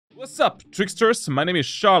What's up, tricksters? My name is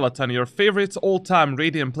Charlatan, your favorite all-time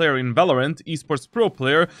Radiant player in Valorant, esports pro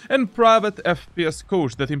player, and private FPS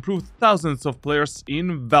coach that improved thousands of players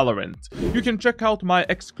in Valorant. You can check out my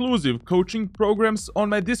exclusive coaching programs on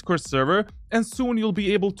my Discord server, and soon you'll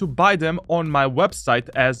be able to buy them on my website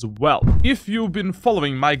as well. If you've been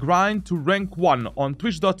following my grind to rank 1 on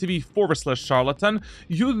twitch.tv/charlatan,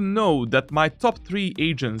 you'll know that my top 3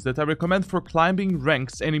 agents that I recommend for climbing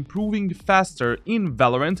ranks and improving faster in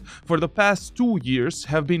Valorant for the past 2 years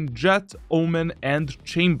have been Jett, Omen, and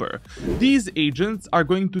Chamber. These agents are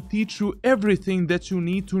going to teach you everything that you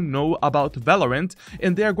need to know about Valorant,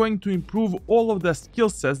 and they are going to improve all of the skill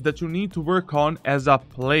sets that you need to work on as a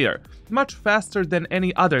player, much faster than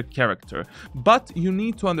any other character. But you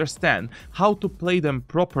need to understand how to play them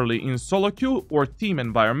properly in SoloQ or team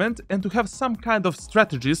environment, and to have some kind of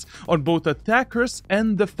strategies on both attackers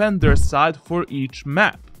and defender side for each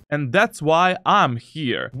map. And that's why I'm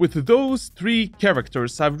here. With those 3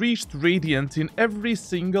 characters, I've reached Radiant in every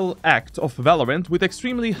single act of Valorant with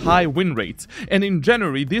extremely high win rates. And in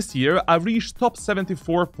January this year, I reached top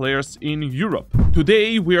 74 players in Europe.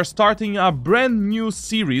 Today, we are starting a brand new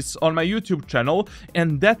series on my YouTube channel,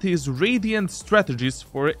 and that is Radiant strategies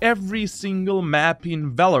for every single map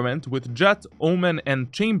in Valorant with Jett, Omen,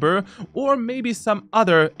 and Chamber, or maybe some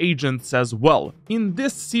other agents as well. In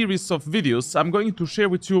this series of videos, I'm going to share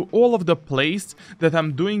with you all of the plays that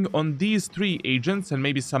I'm doing on these 3 agents and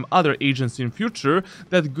maybe some other agents in future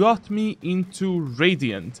that got me into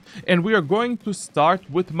Radiant. And we are going to start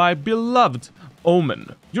with my beloved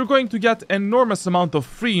Omen. You're going to get an enormous amount of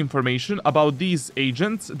free information about these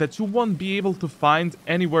agents that you won't be able to find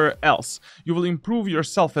anywhere else. You will improve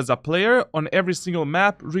yourself as a player on every single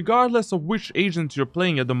map, regardless of which agent you're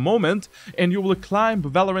playing at the moment, and you will climb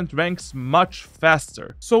Valorant ranks much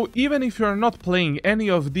faster. So even if you're not playing any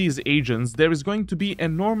of these agents, there is going to be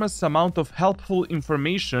an enormous amount of helpful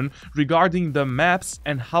information regarding the maps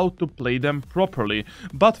and how to play them properly.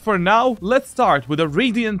 But for now, let's start with a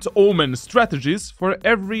Radiant Omen strategy for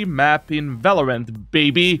every map in Valorant,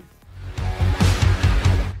 baby!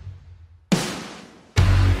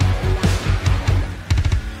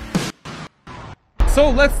 So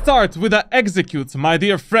let's start with the executes, my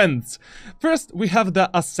dear friends. First, we have the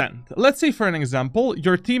Ascent. Let's say, for an example,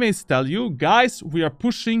 your teammates tell you, guys, we are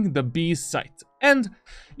pushing the B site. And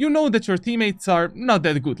you know that your teammates are not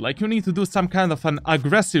that good, like you need to do some kind of an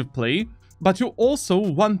aggressive play, but you also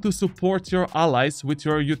want to support your allies with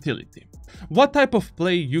your utility. What type of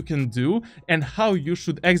play you can do and how you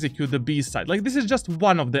should execute the B side. Like, this is just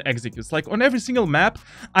one of the executes. Like, on every single map,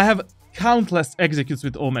 I have countless executes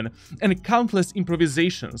with Omen and countless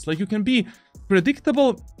improvisations. Like, you can be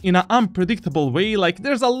predictable in an unpredictable way. Like,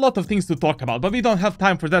 there's a lot of things to talk about, but we don't have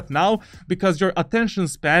time for that now because your attention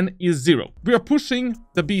span is 0. We are pushing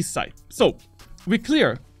the B side. So, we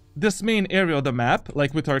clear this main area of the map,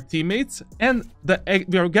 like with our teammates, and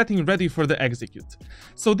we are getting ready for the execute.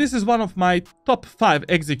 So this is one of my top 5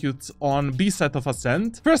 executes on B side of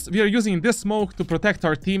Ascent. First, we are using this smoke to protect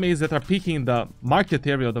our teammates that are peeking the market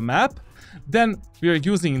area of the map. Then we are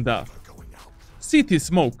using the CT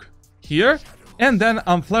smoke here, and then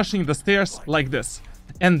I'm flashing the stairs like this.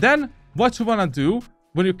 And then what you wanna do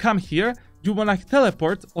when you come here, you wanna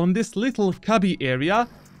teleport on this little cubby area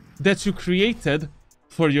that you created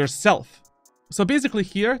for yourself. So basically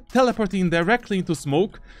here, teleporting directly into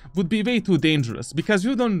smoke would be way too dangerous, because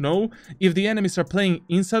you don't know if the enemies are playing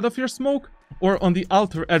inside of your smoke or on the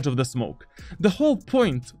outer edge of the smoke. The whole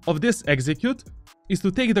point of this execute is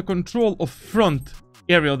to take the control of front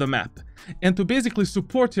area of the map and to basically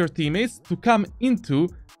support your teammates to come into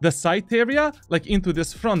the site area, like into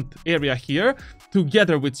this front area here,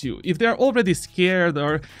 together with you. If they're already scared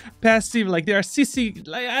or passive, like they are sissy,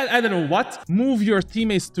 like I don't know what, move your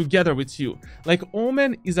teammates together with you. Like,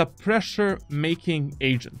 Omen is a pressure making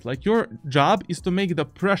agent. Like, your job is to make the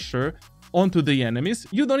pressure onto the enemies.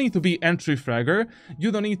 You don't need to be entry fragger. You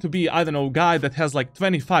don't need to be, I don't know, guy that has like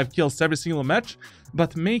 25 kills every single match,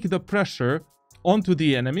 but make the pressure onto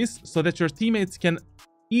the enemies so that your teammates can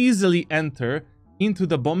easily enter into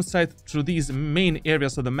the bomb site through these main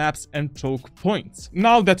areas of the maps and choke points.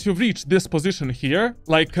 Now that you've reached this position here,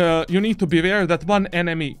 like, you need to be aware that one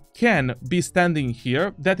enemy can be standing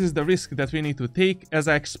here. That is the risk that we need to take. As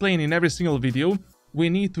I explain in every single video, we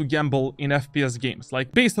need to gamble in FPS games.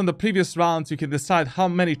 Like, based on the previous rounds, you can decide how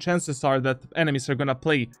many chances are that enemies are gonna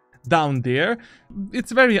play down there.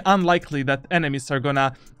 It's very unlikely that enemies are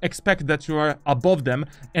gonna expect that you are above them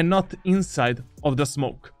and not inside of the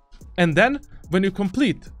smoke. And then, when you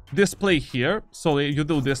complete this play here, so you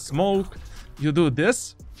do this smoke, you do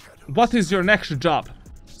this, what is your next job?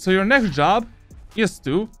 So your next job is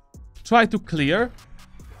to try to clear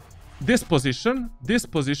this position,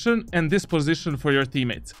 and this position for your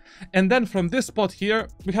teammates. And then from this spot here,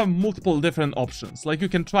 we have multiple different options. Like you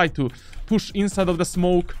can try to push inside of the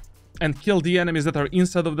smoke and kill the enemies that are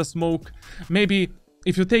inside of the smoke. Maybe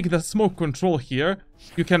if you take the smoke control here,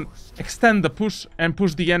 you can extend the push and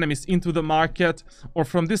push the enemies into the market. Or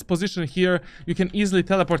from this position here, you can easily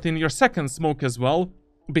teleport in your second smoke as well,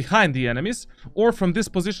 behind the enemies. Or from this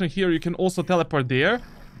position here, you can also teleport there.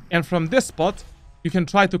 And from this spot, you can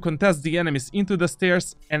try to contest the enemies into the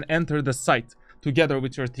stairs and enter the site together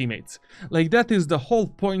with your teammates. Like that is the whole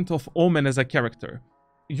point of Omen as a character.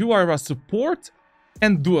 You are a support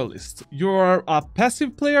and duelist. You are a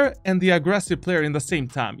passive player and the aggressive player in the same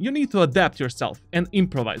time. You need to adapt yourself and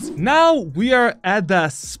improvise. Now we are at the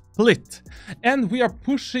split and we are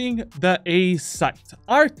pushing the A site.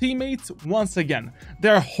 Our teammates, once again,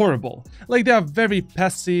 they're horrible. Like they are very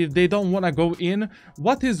passive, they don't want to go in.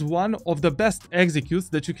 What is one of the best executes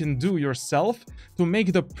that you can do yourself to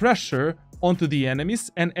make the pressure onto the enemies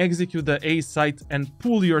and execute the A site and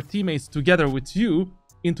pull your teammates together with you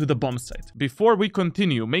into the bomb site? Before we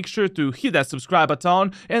continue, make sure to hit that subscribe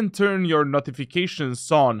button and turn your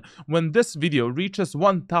notifications on. When this video reaches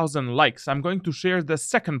 1000 likes, I'm going to share the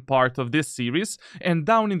second part of this series, and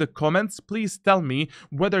down in the comments, please tell me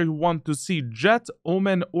whether you want to see Jet,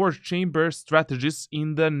 Omen or Chamber strategies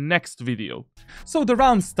in the next video. So the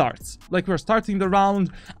round starts. Like we're starting the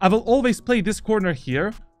round, I will always play this corner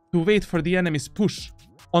here to wait for the enemy's push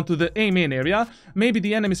onto the A main area. Maybe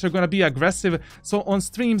the enemies are gonna be aggressive, so on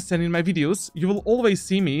streams and in my videos, you will always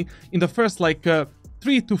see me in the first like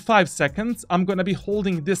 3 to 5 seconds, I'm gonna be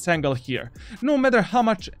holding this angle here. No matter how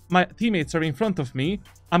much my teammates are in front of me,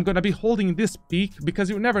 I'm gonna be holding this peak because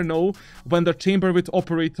you never know when the chamber with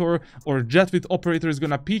operator or jet with operator is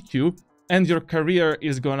gonna peek you and your career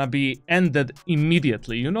is gonna be ended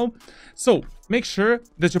immediately, you know? So make sure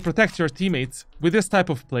that you protect your teammates with this type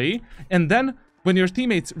of play, and then when your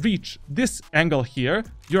teammates reach this angle here,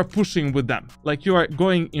 you're pushing with them, like you are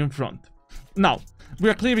going in front. Now, we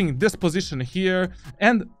are clearing this position here,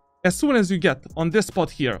 and as soon as you get on this spot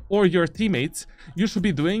here, or your teammates, you should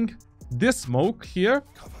be doing this smoke here,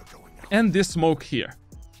 and this smoke here.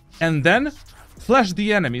 And then, flash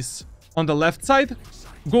the enemies on the left side,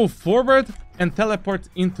 go forward, and teleport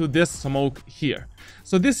into this smoke here.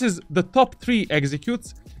 So this is the top 3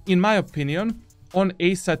 executes, in my opinion, on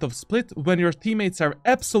a side of split when your teammates are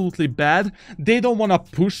absolutely bad. They don't want to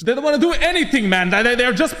push, they don't want to do anything, man.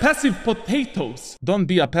 They're just passive potatoes. Don't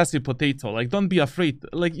be a passive potato. Like, don't be afraid.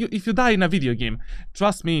 Like, if you die in a video game,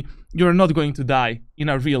 trust me, you're not going to die in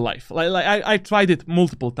a real life. I tried it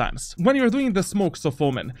multiple times. When you're doing the smokes of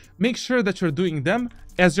Omen, make sure that you're doing them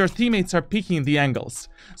as your teammates are picking the angles.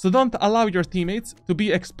 So don't allow your teammates to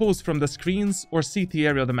be exposed from the screens or CT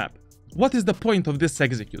area of the map. What is the point of this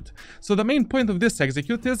execute? So the main point of this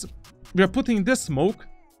execute is we are putting this smoke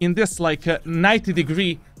in this like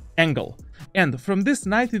 90-degree angle. And from this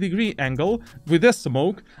 90-degree angle with this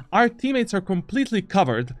smoke, our teammates are completely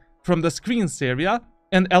covered from the screens area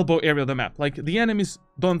and elbow area of the map. Like the enemies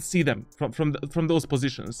don't see them from those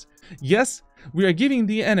positions. Yes, we are giving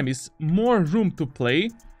the enemies more room to play,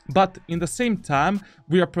 but in the same time,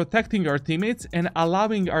 we are protecting our teammates and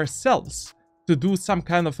allowing ourselves to do some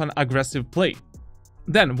kind of an aggressive play.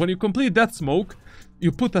 Then, when you complete that smoke,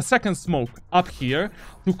 you put a second smoke up here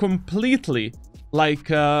to completely, like,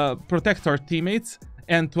 protect our teammates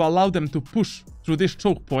and to allow them to push through this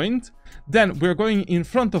choke point. Then, we're going in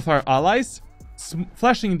front of our allies,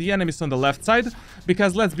 flashing the enemies on the left side,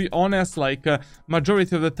 because let's be honest, like,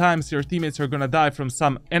 majority of the times your teammates are gonna die from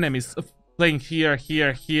some enemies playing here,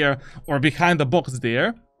 here, here, or behind the box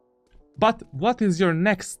there. But what is your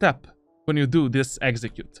next step when you do this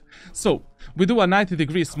execute? So we do a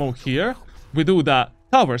 90-degree smoke here, we do the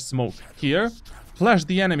tower smoke here, flash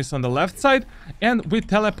the enemies on the left side, and we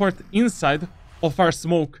teleport inside of our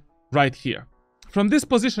smoke right here. From this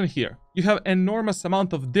position here, you have enormous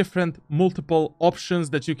amount of different multiple options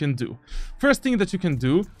that you can do. First thing that you can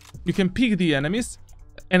do, you can pick the enemies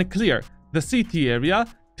and clear the CT area,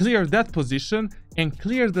 clear that position, and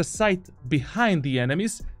clear the site behind the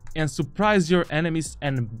enemies, and surprise your enemies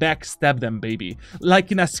and backstab them, baby.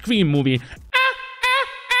 Like in a Scream movie.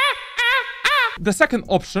 The second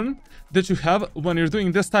option that you have when you're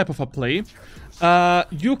doing this type of a play,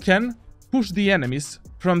 you can push the enemies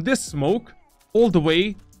from this smoke all the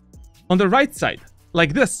way on the right side,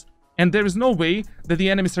 like this. And there is no way that the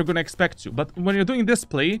enemies are going to expect you. But when you're doing this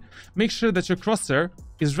play, make sure that your crosshair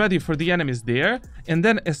is ready for the enemies there. And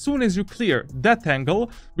then as soon as you clear that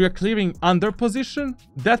angle, we are clearing under position,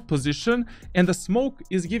 that position, and the smoke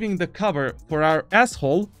is giving the cover for our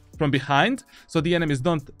asshole from behind, so the enemies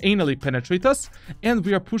don't anally penetrate us, and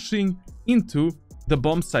we are pushing into the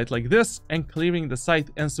bomb site like this and clearing the site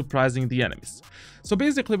and surprising the enemies. So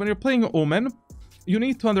basically, when you're playing Omen, you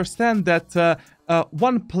need to understand that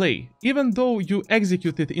one play, even though you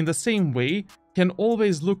execute it in the same way, can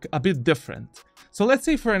always look a bit different. So let's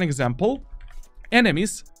say, for an example,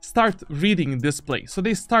 enemies start reading this play. So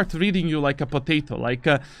they start reading you like a potato, like,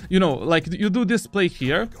 you know, like you do this play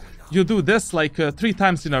here, you do this like 3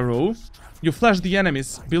 times in a row, you flash the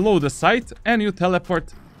enemies below the site, and you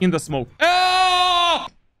teleport in the smoke. Ah!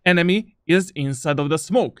 Enemy is inside of the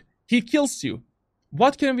smoke. He kills you.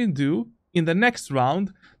 What can we do in the next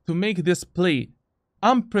round to make this play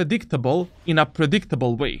unpredictable in a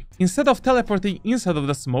predictable way? Instead of teleporting inside of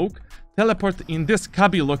the smoke, teleport in this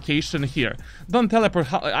cubby location here. Don't teleport.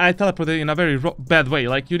 I teleported in a very bad way.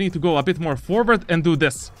 Like, you need to go a bit more forward and do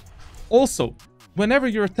this. Also, whenever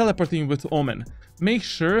you're teleporting with Omen, make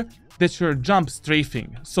sure that you're jump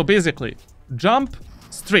strafing. So basically, jump,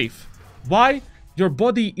 strafe. Why? Your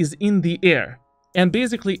body is in the air. And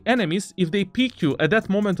basically, enemies, if they peek you at that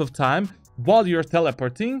moment of time while you're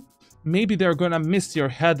teleporting, maybe they're gonna miss your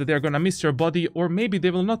head, they're gonna miss your body, or maybe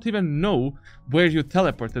they will not even know where you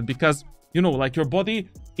teleported, because, you know, like, your body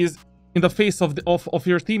is in the face of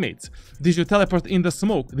your teammates. Did you teleport in the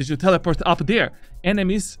smoke? Did you teleport up there?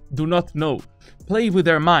 Enemies do not know. Play with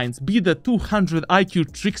their minds. Be the 200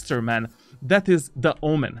 IQ trickster, man. That is the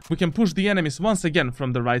Omen. We can push the enemies once again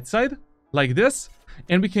from the right side, like this,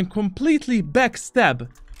 and we can completely backstab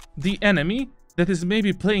the enemy that is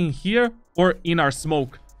maybe playing here or in our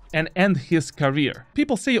smoke, and end his career.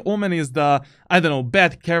 People say Omen is the, I don't know,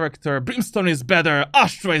 bad character, Brimstone is better,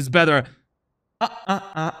 Astra is better.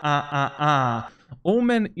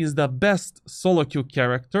 Omen is the best SoloQ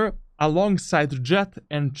character alongside Jet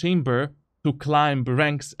and Chamber to climb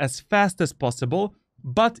ranks as fast as possible,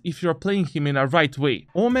 but if you're playing him in a right way.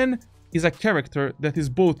 Omen is a character that is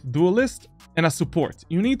both duelist and a support.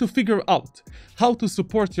 You need to figure out how to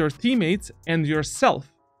support your teammates and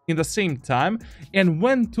yourself in the same time, and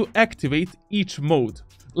when to activate each mode.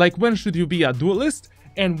 Like, when should you be a duelist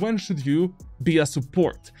and when should you be a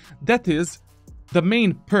support. That is the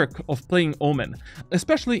main perk of playing Omen,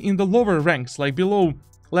 especially in the lower ranks, like below,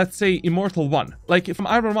 let's say, Immortal 1. Like, from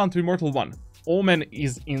Iron 1 to Immortal 1, Omen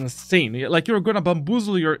is insane. Like, you're gonna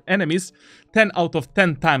bamboozle your enemies 10 out of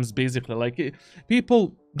 10 times, basically. Like,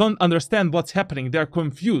 people don't understand what's happening, they're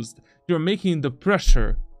confused. You're making the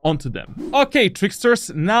pressure onto them. Okay, tricksters,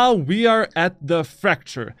 now we are at the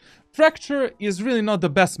Fracture. Fracture is really not the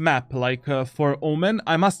best map, like, for Omen.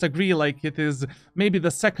 I must agree, like, it is maybe the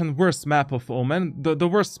second worst map of Omen. The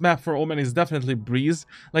worst map for Omen is definitely Breeze.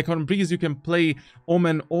 Like, on Breeze you can play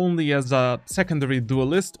Omen only as a secondary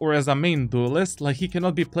duelist or as a main duelist. Like, he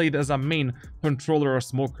cannot be played as a main controller or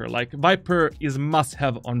smoker. Like, Viper is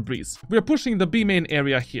must-have on Breeze. We're pushing the B main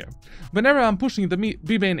area here. Whenever I'm pushing the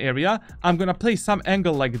B main area, I'm gonna play some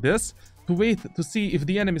angle like this, to wait to see if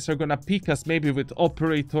the enemies are gonna peek us, maybe with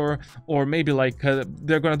Operator, or maybe like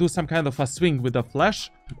they're gonna do some kind of a swing with a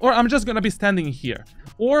flash, or I'm just gonna be standing here,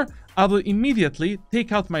 or I will immediately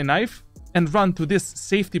take out my knife and run to this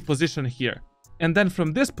safety position here, and then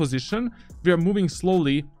from this position we are moving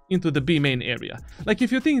slowly into the B main area. Like,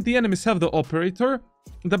 if you think the enemies have the Operator,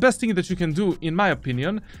 the best thing that you can do, in my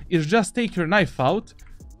opinion, is just take your knife out,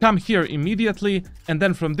 come here immediately, and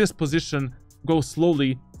then from this position go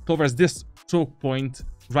slowly towards this choke point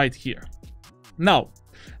right here. Now,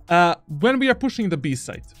 when we are pushing the B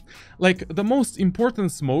site, like, the most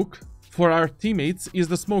important smoke for our teammates is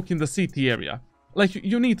the smoke in the CT area. Like,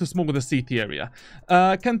 you need to smoke the CT area.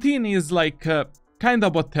 Canteen is like kind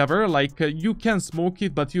of whatever, like, you can smoke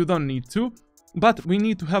it, but you don't need to. But we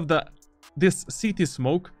need to have this CT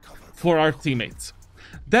smoke for our teammates.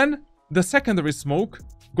 Then the secondary smoke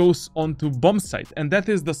goes onto bomb site, and that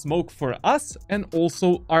is the smoke for us and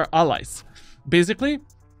also our allies. Basically,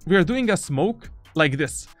 we are doing a smoke like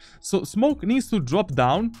this. So smoke needs to drop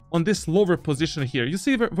down on this lower position here. You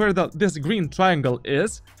see where this green triangle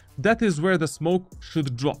is? That is where the smoke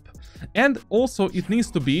should drop. And also it needs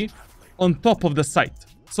to be on top of the site.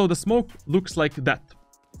 So the smoke looks like that.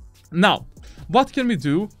 Now, what can we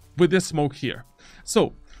do with this smoke here?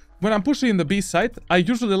 So when I'm pushing in the B site, I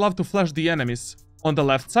usually love to flash the enemies on the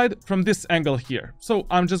left side from this angle here. So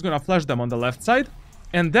I'm just gonna flash them on the left side,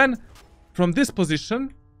 and then from this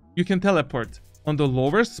position you can teleport on the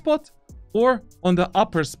lower spot or on the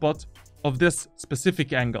upper spot of this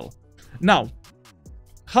specific angle. Now,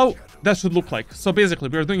 how that should look like. So basically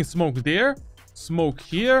we're doing smoke there, smoke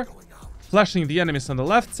here, flashing the enemies on the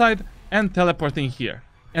left side, and teleporting here.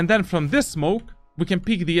 And then from this smoke we can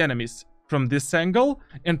pick the enemies from this angle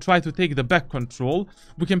and try to take the back control.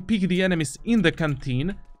 We can pick the enemies in the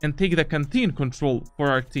canteen and take the canteen control for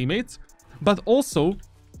our teammates. But also,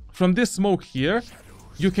 from this smoke here,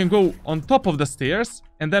 you can go on top of the stairs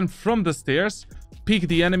and then from the stairs, pick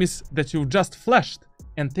the enemies that you just flashed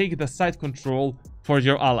and take the side control for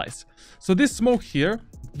your allies. So this smoke here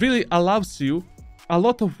really allows you a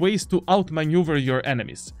lot of ways to outmaneuver your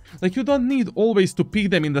enemies. Like, you don't need always to pick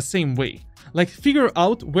them in the same way. Like, figure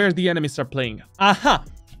out where the enemies are playing. Aha!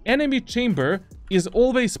 Enemy chamber is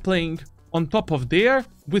always playing on top of there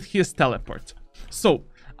with his teleport. So,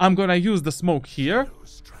 I'm gonna use the smoke here,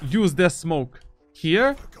 use the smoke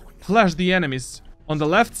here, flash the enemies on the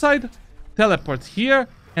left side, teleport here,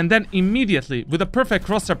 and then immediately, with a perfect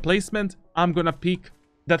crosshair placement, I'm gonna pick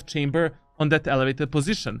that chamber on that elevated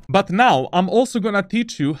position. But now, I'm also gonna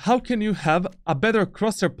teach you how can you have a better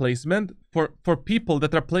crosshair placement for people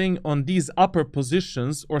that are playing on these upper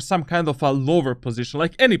positions or some kind of a lower position,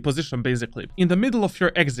 like any position basically. In the middle of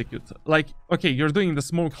your execute, like, okay, you're doing the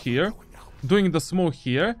smoke here,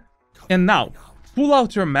 and now, pull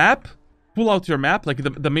out your map, like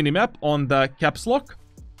the mini-map on the caps lock,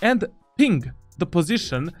 and ping the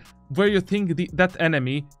position where you think that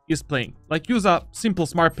enemy is playing. Like, use a simple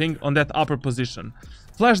smart ping on that upper position.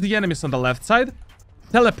 Flash the enemies on the left side,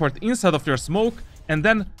 teleport inside of your smoke, and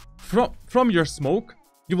then from your smoke,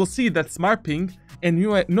 you will see that smart ping, and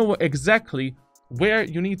you know exactly where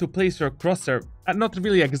you need to place your crosshair. Not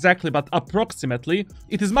really exactly, but approximately.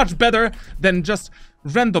 It is much better than just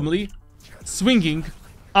randomly swinging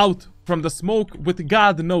out from the smoke with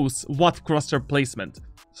God knows what crosshair placement.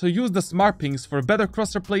 So use the smart pings for better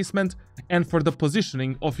crosshair placement and for the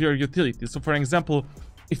positioning of your utility. So for example,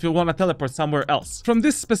 if you want to teleport somewhere else. From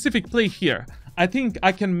this specific play here, I think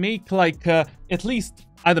I can make like at least,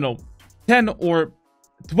 I don't know, 10 or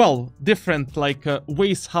 12 different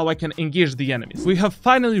ways how I can engage the enemies. We have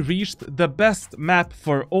finally reached the best map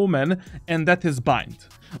for Omen, and that is Bind.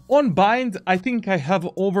 On Bind, I think I have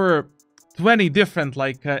over 20 different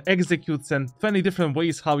executes and 20 different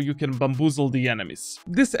ways how you can bamboozle the enemies.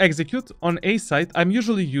 This execute on A site I'm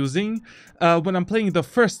usually using when I'm playing the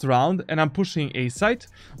first round and I'm pushing A site,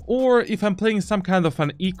 or if I'm playing some kind of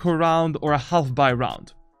an eco round or a half buy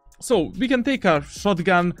round. So we can take a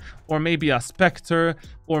shotgun or maybe a Spectre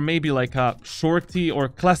or maybe like a shorty or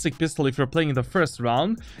classic pistol if you're playing in the first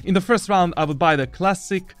round. In the first round I would buy the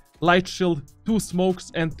classic light shield, 2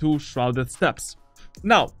 smokes and 2 shrouded steps.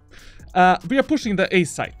 Now, we are pushing the A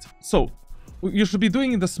site, so you should be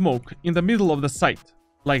doing the smoke in the middle of the site,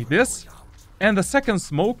 like this, and the second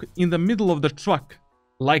smoke in the middle of the truck,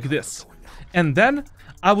 like this. And then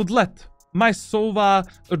I would let my Sova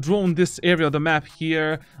drone this area of the map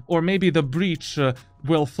here, or maybe the breach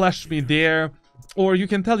will flash me there, or you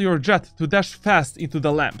can tell your jet to dash fast into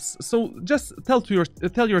the lamps. So just tell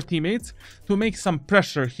your teammates to make some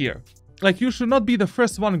pressure here. Like, you should not be the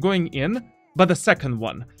first one going in, but the second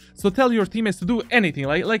one. So tell your teammates to do anything,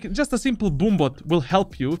 like just a simple boombot will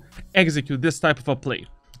help you execute this type of a play.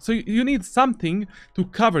 So you need something to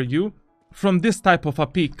cover you from this type of a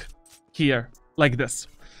peak here, like this.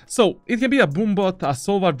 So it can be a boombot, a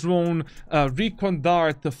Sova drone, a recon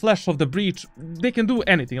dart, a flash of the breach. They can do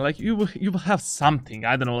anything. Like, you will have something.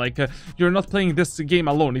 I don't know, like you're not playing this game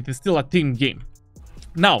alone. It is still a team game.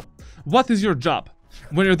 Now, what is your job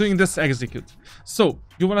when you're doing this execute? So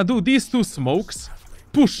you want to do these 2 smokes,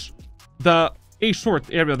 push the A short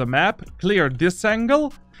area of the map, clear this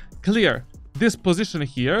angle, clear this position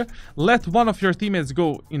here, let one of your teammates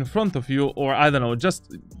go in front of you, or I don't know,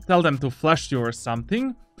 just tell them to flash you or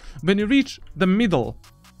something. When you reach the middle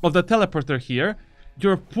of the teleporter here,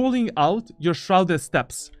 you're pulling out your shrouded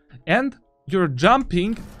steps and you're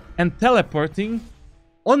jumping and teleporting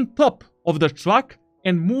on top of the truck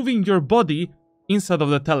and moving your body inside of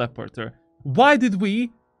the teleporter. Why did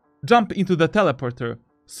we jump into the teleporter?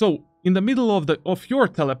 So in the middle of your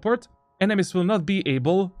teleport, enemies will not be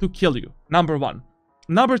able to kill you. Number 1.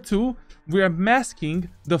 Number 2, we are masking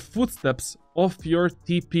the footsteps of your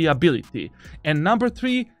TP ability. And number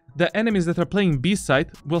 3, the enemies that are playing B site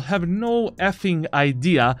will have no effing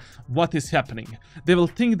idea what is happening. They will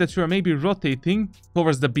think that you are maybe rotating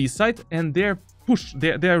towards the B site, and their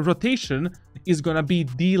rotation is gonna be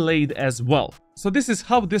delayed as well. So this is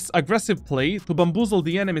how this aggressive play to bamboozle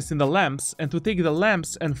the enemies in the lamps and to take the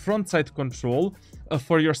lamps and frontside control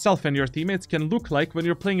for yourself and your teammates can look like when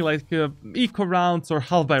you're playing like eco rounds or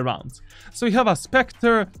half by rounds. So you have a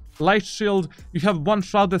Spectre, light shield, you have 1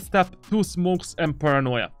 shrouded step, 2 smokes and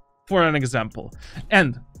paranoia, for an example.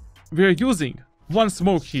 And we're using 1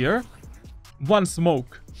 smoke here, 1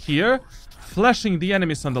 smoke here, flashing the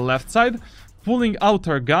enemies on the left side, pulling out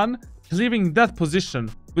our gun, clearing that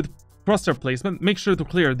position with crosshair placement. Make sure to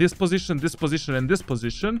clear this position, and this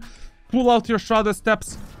position. Pull out your shrouded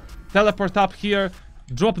steps, teleport up here,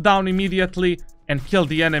 drop down immediately, and kill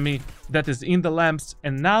the enemy that is in the lamps.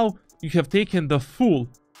 And now you have taken the full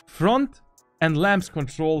front and lamps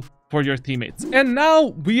control for your teammates. And now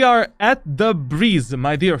we are at the breeze,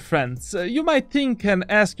 my dear friends. You might think and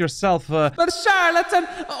ask yourself, but Charlatan,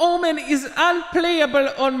 Omen is unplayable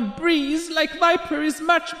on breeze, like Viper is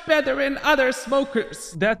much better in other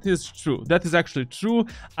smokers. That is true. That is actually true.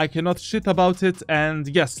 I cannot shit about it. And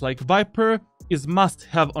yes, like Viper is must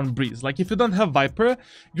have on breeze. Like if you don't have Viper,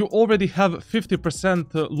 you already have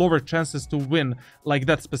 50% lower chances to win like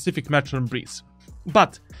that specific match on breeze.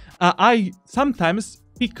 But I sometimes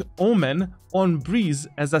pick Omen on breeze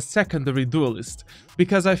as a secondary duelist,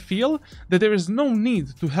 because I feel that there is no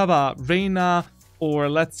need to have a Reyna or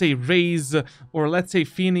let's say Raze or let's say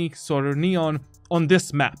Phoenix or Neon on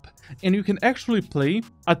this map. And you can actually play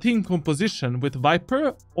a team composition with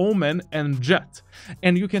Viper, Omen and Jett.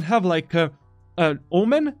 And you can have like a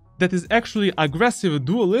Omen that is actually aggressive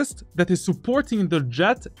duelist that is supporting the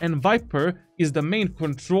Jett, and Viper is the main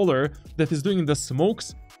controller that is doing the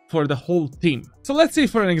smokes for the whole team. So let's say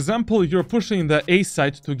for an example, you're pushing the A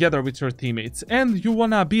site together with your teammates and you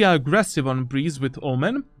wanna be aggressive on breeze with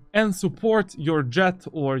Omen and support your Jett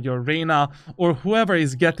or your Reyna or whoever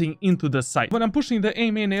is getting into the site. When I'm pushing the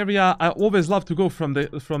A main area, I always love to go from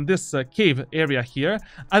this cave area here.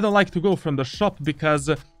 I don't like to go from the shop because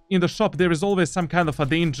in the shop there is always some kind of a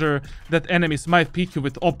danger that enemies might pick you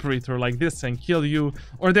with operator like this and kill you,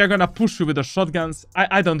 or they're gonna push you with the shotguns.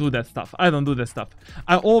 I don't do that stuff. I don't do that stuff.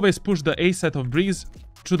 I always push the A side of breeze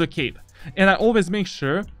to the cave, and I always make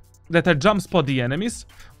sure that I jump spot the enemies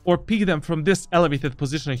or pick them from this elevated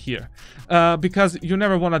position here, because you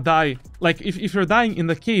never want to die. Like if you're dying in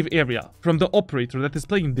the cave area from the operator that is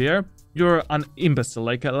playing there, you're an imbecile,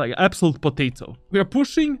 like absolute potato. We are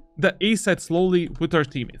pushing the A side slowly with our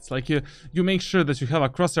teammates. Like you make sure that you have a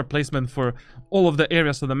crosshair placement for all of the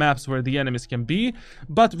areas of the maps where the enemies can be,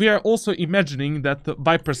 but we are also imagining that the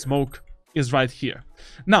Viper smoke is right here.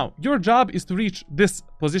 Now your job is to reach this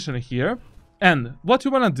position here. And what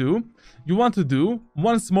you want to do, you want to do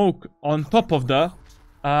one smoke on top of the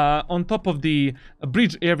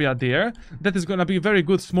bridge area there. That is going to be very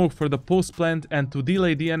good smoke for the post plant and to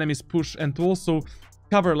delay the enemy's push and to also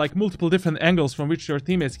cover like multiple different angles from which your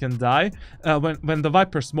teammates can die when the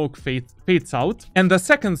Viper smoke fades out. And the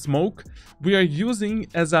second smoke we are using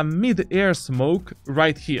as a mid-air smoke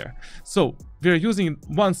right here. So we are using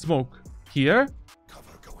one smoke here,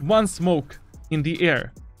 one smoke in the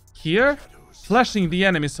air here, flashing the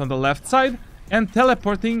enemies on the left side and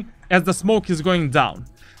teleporting as the smoke is going down.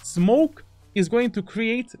 Smoke is going to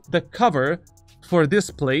create the cover for this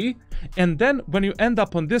play, and then when you end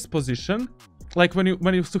up on this position, like when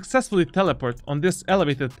you successfully teleport on this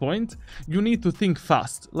elevated point, you need to think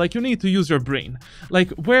fast. Like you need to use your brain.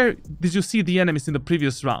 Like where did you see the enemies in the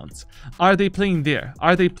previous rounds? Are they playing there?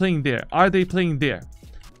 Are they playing there? Are they playing there?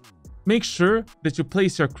 Make sure that you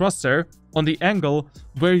place your crosshair on the angle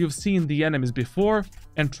where you've seen the enemies before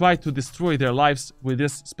and try to destroy their lives with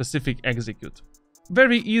this specific execute.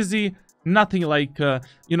 Very easy, nothing like,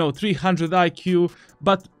 300 IQ,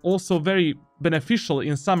 but also very beneficial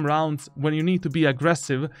in some rounds when you need to be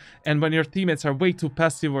aggressive and when your teammates are way too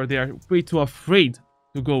passive or they are way too afraid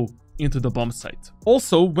to go into the bomb site.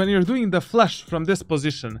 Also, when you're doing the flash from this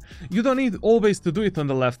position, you don't need always to do it on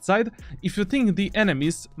the left side. If you think the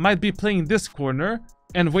enemies might be playing this corner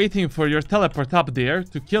and waiting for your teleport up there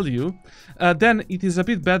to kill you, then it is a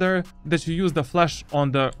bit better that you use the flash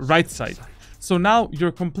on the right side. So now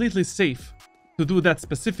you're completely safe to do that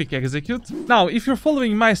specific execute. Now, if you're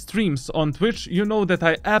following my streams on Twitch, you know that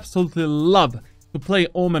I absolutely love to play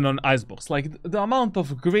Omen on Icebox. Like the amount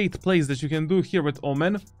of great plays that you can do here with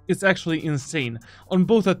Omen is actually insane on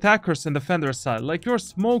both attackers and defender side. Like your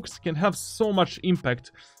smokes can have so much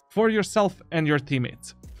impact for yourself and your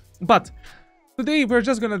teammates. But today we're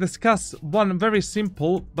just gonna discuss one very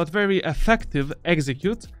simple but very effective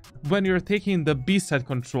execute when you're taking the B side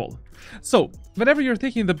control. So whenever you're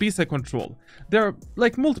taking the B side control, there are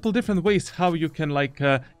like multiple different ways how you can like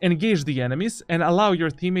engage the enemies and allow your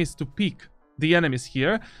teammates to peek the enemies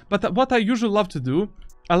here. But what I usually love to do,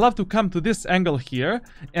 I love to come to this angle here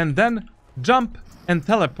and then jump and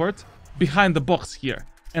teleport behind the box here,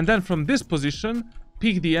 and then from this position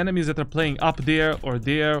pick the enemies that are playing up there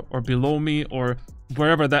or below me or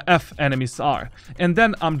wherever the F enemies are, and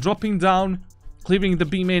then I'm dropping down, clearing the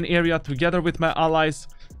B main area together with my allies,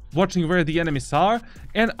 watching where the enemies are,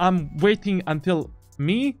 and I'm waiting until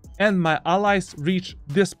me and my allies reach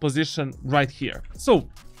this position right here. So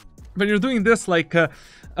when you're doing this, like,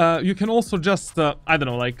 you can also just, I don't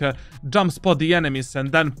know, like, jump spot the enemies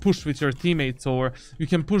and then push with your teammates, or you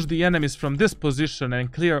can push the enemies from this position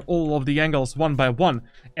and clear all of the angles one by one,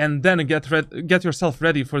 and then get yourself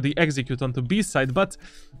ready for the execute onto B side. But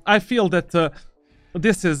I feel that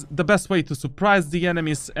this is the best way to surprise the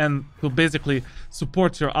enemies and to basically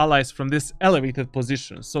support your allies from this elevated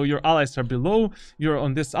position. So your allies are below, you're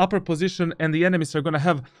on this upper position, and the enemies are gonna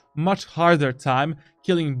have much harder time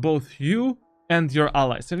killing both you and your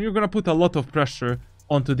allies. And you're gonna put a lot of pressure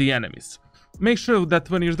onto the enemies. Make sure that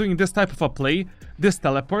when you're doing this type of a play, this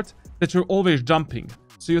teleport, that you're always jumping.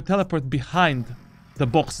 So you teleport behind the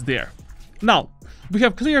box there. Now, we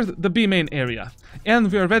have cleared the B main area,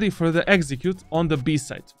 and we are ready for the execute on the B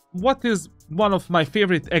side. What is one of my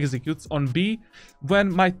favorite executes on B?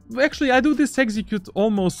 Actually, I do this execute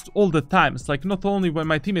almost all the times, like not only when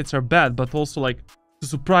my teammates are bad, but also like to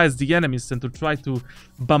surprise the enemies and to try to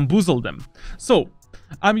bamboozle them. So,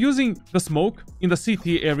 I'm using the smoke in the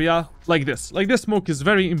CT area like this. Like, this smoke is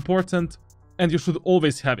very important, and you should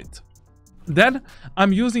always have it. Then,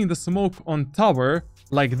 I'm using the smoke on tower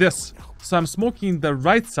like this. So I'm smoking the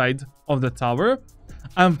right side of the tower.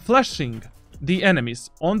 I'm flashing the enemies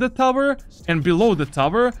on the tower and below the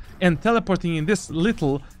tower, and teleporting in this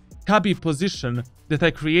little cubby position that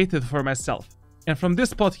I created for myself. And from this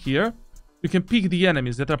spot here, you can pick the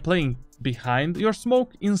enemies that are playing behind your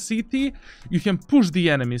smoke in CT. You can push the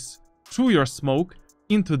enemies through your smoke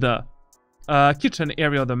into the kitchen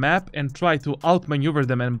area of the map and try to outmaneuver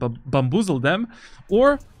them and bamboozle them.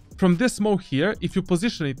 Or from this smoke here, if you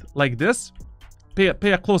position it like this, pay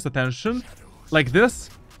a close attention, like this,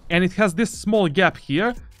 and it has this small gap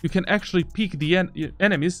here, you can actually pick the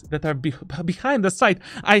enemies that are behind the site.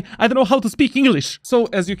 I don't know how to speak English. So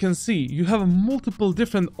as you can see, you have multiple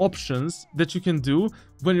different options that you can do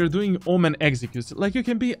when you're doing Omen executes. Like, you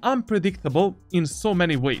can be unpredictable in so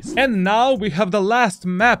many ways. And now we have the last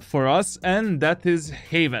map for us, and that is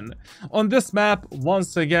Haven. On this map,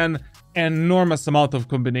 once again, enormous amount of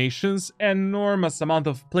combinations, enormous amount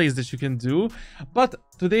of plays that you can do. But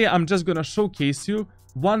today I'm just gonna showcase you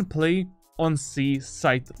one play on C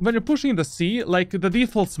site. When you're pushing the C, like, the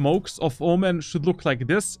default smokes of Omen should look like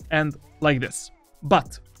this and like this.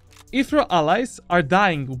 But if your allies are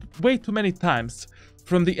dying way too many times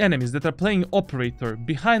from the enemies that are playing operator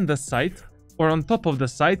behind the site or on top of the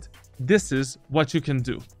site, this is what you can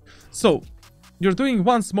do. So you're doing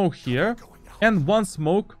one smoke here and one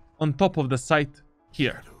smoke on top of the site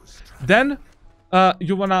here. Then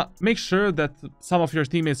you wanna make sure that some of your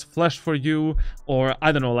teammates flash for you, or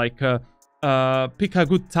I don't know, like pick a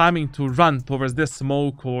good timing to run towards this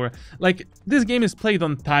smoke, or like, this game is played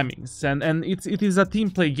on timings, and it is a team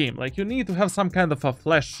play game. Like, you need to have some kind of a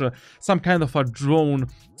flash, some kind of a drone,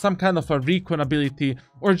 some kind of a recon ability,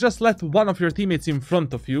 or just let one of your teammates in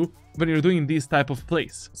front of you when you're doing these type of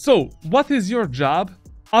plays. So what is your job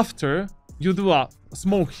after you do a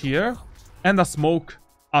smoke here and a smoke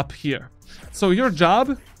up here? So your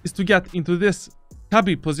job is to get into this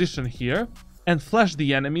cubby position here and flash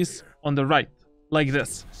the enemies on the right, like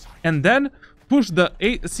this. And then push the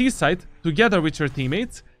C site together with your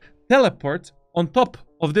teammates, teleport on top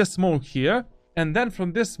of this smoke here, and then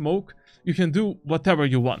from this smoke, you can do whatever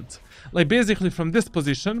you want. Like, basically from this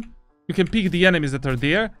position, you can pick the enemies that are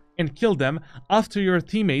there and kill them after your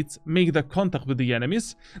teammates make the contact with the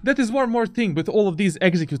enemies. That is one more thing with all of these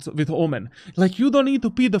executes with Omen. Like, you don't need to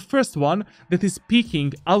be the first one that is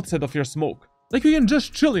peeking outside of your smoke. Like, you can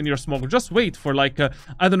just chill in your smoke, just wait for like,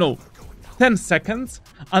 I don't know, 10 seconds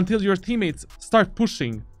until your teammates start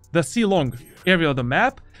pushing the C-long area of the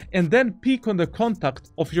map, and then peek on the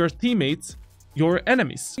contact of your teammates, your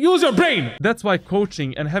enemies. Use your brain! That's why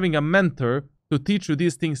coaching and having a mentor to teach you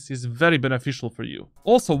these things is very beneficial for you.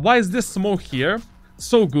 Also, why is this smoke here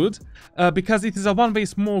so good? Because it is a one-way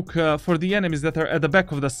smoke for the enemies that are at the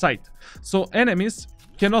back of the site. So enemies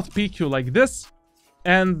cannot peek you like this,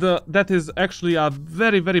 and that is actually a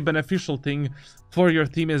very, very beneficial thing for your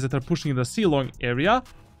teammates that are pushing the C-long area.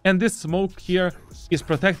 And this smoke here is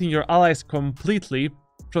protecting your allies completely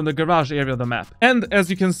from the garage area of the map. And as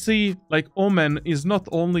you can see, like, Omen is not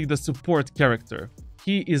only the support character,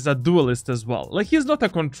 he is a duelist as well. Like, he's not a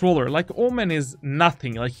controller. Like, Omen is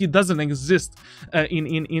nothing. Like, he doesn't exist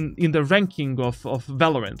in the ranking of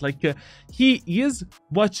Valorant. Like, he is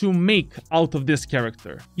what you make out of this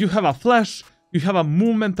character. You have a flash, you have a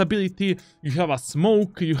movement ability, you have a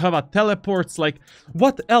smoke, you have a teleports. Like,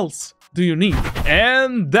 what else do you need?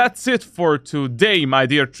 And that's it for today, my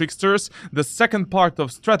dear tricksters. The second part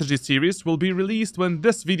of strategy series will be released when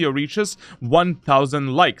this video reaches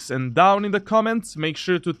 1000 likes. And down in the comments, make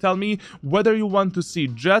sure to tell me whether you want to see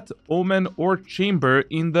Jet, Omen or Chamber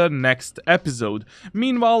in the next episode.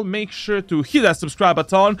 Meanwhile, make sure to hit that subscribe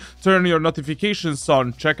button, turn your notifications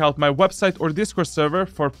on, check out my website or Discord server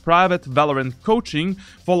for private Valorant coaching,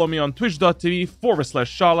 follow me on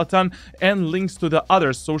twitch.tv/charlatan, and links to the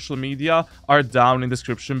other social media are down in the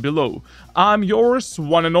description below. I'm yours,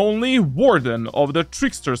 one and only, Warden of the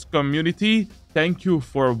Tricksters community. Thank you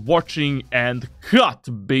for watching and cut,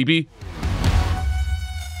 baby!